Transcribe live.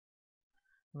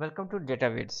Welcome to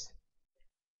डेटाविड्स।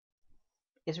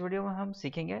 इस video में हम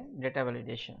सीखेंगे data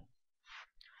validation.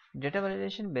 Data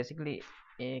validation basically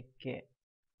एक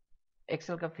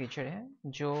एक्सेल का फीचर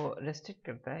है जो रेस्ट्रिक्ट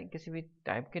करता है किसी भी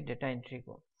टाइप के डेटा एंट्री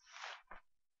को।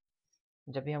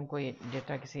 जब भी हम कोई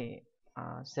डेटा किसी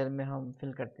सेल में हम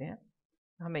फिल करते हैं,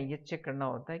 हमें ये चेक करना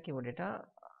होता है कि वो डेटा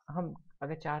हम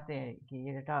अगर चाहते हैं कि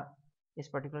ये डेटा इस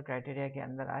पर्टिकुलर क्राइटेरिया के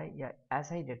अंदर आए या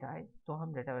ऐसा ही डेटा आए, तो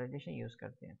हम डेटा वैलिडेशन यूज़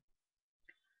करते हैं।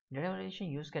 डेटा वैलिडेशन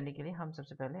यूज़ करने के लिए हम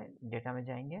सबसे पहले डेटा में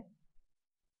जाएंगे,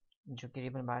 जो कि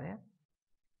रिबन बार है।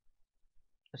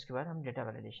 उसके बाद हम डेटा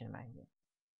वैलिडेशन में आएंगे।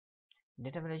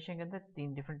 डेटा वैलिडेशन के अंदर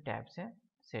 3 डिफरेंट टैब्स हैं: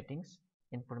 settings,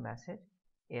 input message,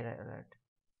 error alert.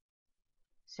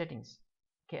 Settings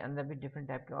के अंदर भी डिफरेंट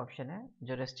टाइप के ऑप्शन है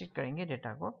जो रेस्ट्रिक्ट करेंगे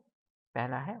डेटा को।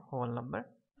 पहला है whole number,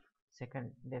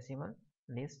 second decimal,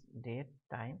 list, date,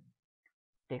 time,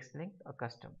 text link और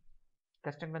कस्टम।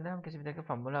 कस्टम के अंदर हम किसी भी तरह का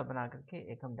फॉर्मूला बना करके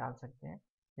एक हम डाल सकते हैं,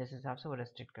 जिस हिसाब से वो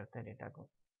रेस्ट्रिक्ट करते हैं डेटा को।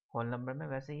 होल नंबर में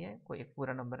वैसे ही है, कोई एक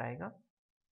पूरा नंबर आएगा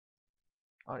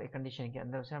और एक कंडीशन के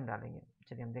अंदर उसे हम डालेंगे।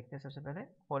 चलिए हम देखते हैं सबसे पहले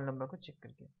होल नंबर को चेक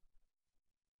करके।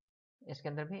 इसके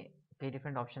अंदर भी कई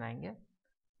डिफरेंट ऑप्शन आएंगे,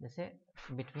 जैसे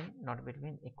between, not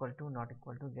between, equal to, not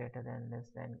equal to, greater than,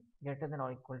 less than, greater than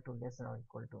और इक्वल टू, लेस देन और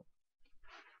इक्वल टू।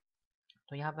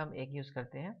 तो यहाँ पे हम एक यूज़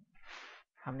करते हैं।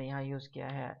 हमने यहाँ यूज़ किया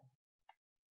है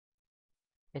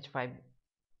H5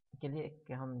 के लिए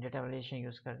कि हम डेटा वैलिडेशन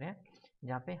यूज़ कर रहे हैं,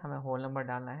 जहाँ पे हमें होल नंबर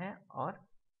डालना है और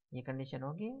ये कंडीशन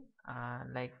होगी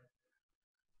लाइक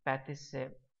 35 से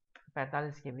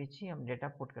 45 के बीच ही हम डेटा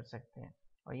पुट कर सकते हैं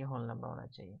और ये होल नंबर होना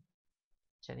चाहिए।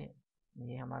 चलिए,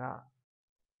 ये हमारा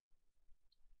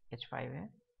H5 है।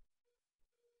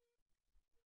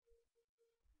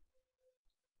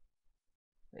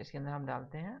 तो इसके अंदर हम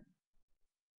डालते हैं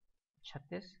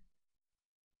 36,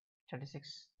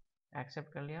 36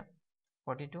 एक्सेप्ट कर लिया,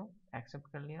 42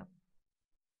 एक्सेप्ट कर लिया।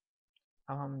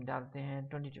 अब हम डालते हैं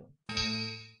 22।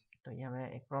 तो ये हमें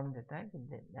एक प्रॉब्लम देता है कि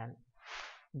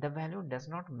the value does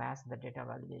not match the data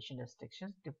validation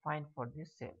restrictions defined for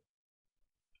this cell।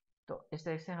 तो इस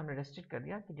तरह से हमने रेस्ट्रिक्ट कर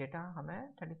दिया कि डेटा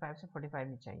हमें 35 से 45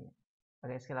 में चाहिए।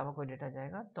 अगर इसके अलावा कोई डेटा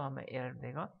जाएगा तो हमें एरर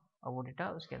देगा और वो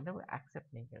डेटा उसके अंदर वो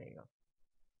एक्सेप्ट नहीं करेगा।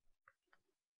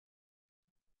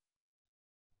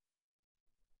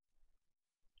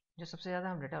 जो सबसे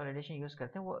ज़्यादा हम डेटा वैलिडेशन यूज़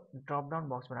करते हैं वो ड्रॉप डाउन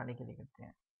बॉक्स बनाने के लिए करते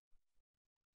हैं,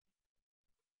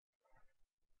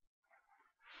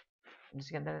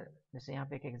 जिसके अंदर जैसे यहाँ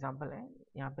पे एक एग्जांपल है।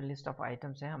 यहाँ पे लिस्ट ऑफ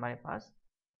आइटम्स है हमारे पास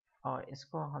और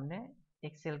इसको हमने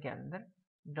एक सेल के अंदर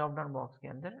ड्रॉप डाउन बॉक्स के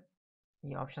अंदर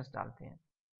ये ऑप्शंस डालते हैं।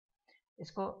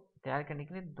 इसको तैयार करने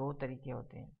के लिए दो तरीके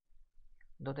होते हैं,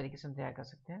 दो तरीके से हम तैयार कर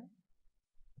सकते हैं।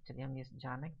 चलिए हम ये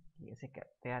जाने कि इसे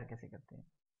तैयार कैसे करते हैं।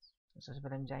 सबसे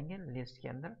पहले हम जाएंगे लिस्ट के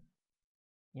अंदर।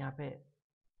 यहाँ पे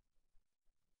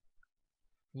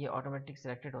ये ऑटोमेटिक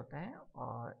सिलेक्टेड होता है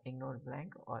और इग्नोर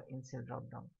ब्लैंक और इन सेल ड्रॉप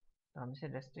डाउन। तो हम इसे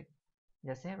रेस्ट्रिक्ट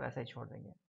जैसे है वैसा ही छोड़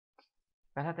देंगे।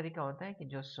 पहला तरीका होता है कि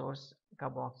जो सोर्स का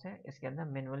बॉक्स है इसके अंदर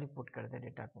मैन्युअली पुट कर दे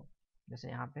डेटा को, जैसे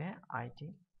यहाँ पे है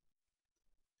IT।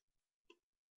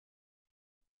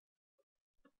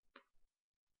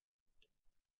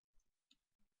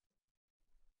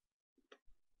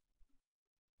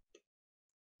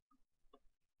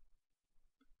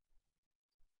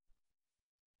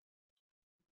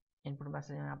 इनपुट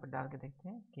मैसेज यहाँ पर डाल के देखते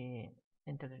हैं कि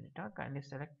inter data kindly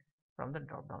select from the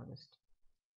drop down list.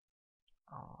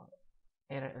 और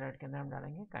एरर अलर्ट के अंदर हम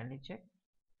डालेंगे kindly check,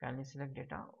 kindly select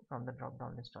data from the drop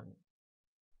down list only.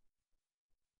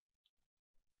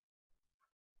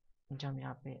 जब हम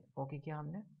यहाँ पे ओके किया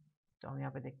हमने, तो हम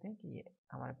यहाँ पे देखते हैं कि ये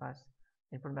हमारे पास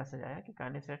इनपुट मैसेज आया कि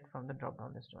kindly select from the drop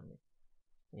down list only.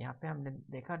 यहाँ पे हमने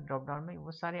देखा ड्रॉप डाउन में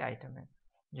वो सारे आइटम हैं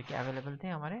जो कि अवेलेबल थे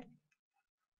हमारे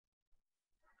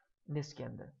लिस्ट के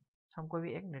अंदर। हम कोई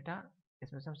भी एक डेटा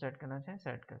इसमें से हम सेलेक्ट करना चाहें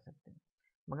सेलेक्ट कर सकते हैं।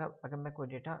 मगर अगर मैं कोई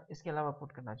डेटा इसके अलावा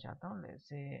पुट करना चाहता हूँ,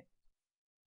 जैसे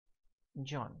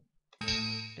जॉन,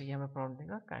 तो ये हमें प्रॉब्लम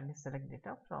देगा kindly select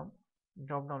data from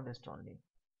drop down list only.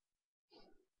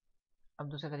 अब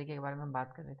दूसरे तरीके के बारे में हम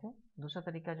बात कर रहे थे। दूसरा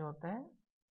तरीका जो होता है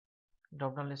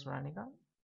ड्रॉप डाउन लिस्ट बनाने का,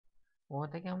 वो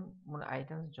होता है कि हम उन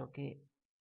आइटम्स जो कि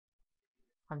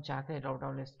हम चाहते हैं ड्रॉप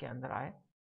डाउन लिस्ट के अंदर आए,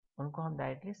 उनको हम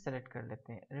डायरेक्टली सेलेक्ट कर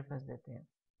लेते हैं, रेफरेंस देते हैं।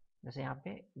 जैसे यहाँ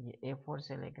पे ये A4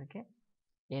 से लेकर के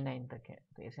A9 तक है,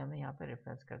 तो इसे हमने यहाँ पे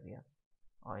रेफरेंस कर दिया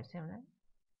और इसे हमने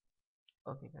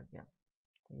ओके कर दिया।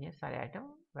 तो ये सारे आइटम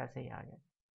वैसे ही आ गए,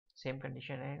 सेम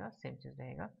कंडीशन रहेगा, सेम चीज़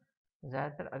रहेगा।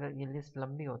 ज़्यादातर अगर ये लिस्ट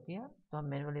लंबी होती है तो हम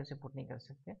मैनुअली उसे पुट नहीं कर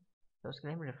सकते, तो उसके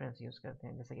लिए हम रेफरेंस यूज़ करते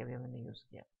हैं, जैसे कि अभी हमने यूज़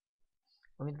किया।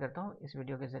 उम्मीद करता हूँ इस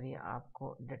वीडियो के ज़रिए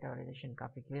आपको डेटा वैलिडेशन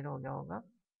काफ़ी क्लियर हो गया होगा।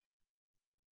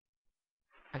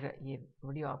 अगर ये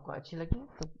वीडियो आपको अच्छी लगी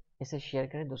तो इसे शेयर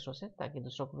करें दूसरों से, ताकि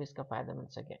दूसरों को भी इसका फ़ायदा मिल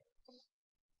सके।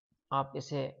 आप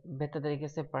इसे बेहतर तरीके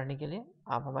से पढ़ने के लिए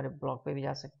आप हमारे ब्लॉग पे भी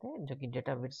जा सकते हैं, जो कि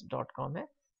datawitz.com है।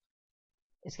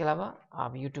 इसके अलावा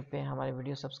आप यूट्यूब पे हमारे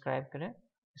वीडियो सब्सक्राइब करें,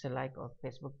 इसे लाइक, और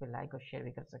फेसबुक पे लाइक और शेयर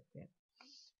भी कर सकते हैं।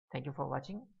 Thank you for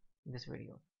watching this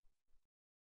video.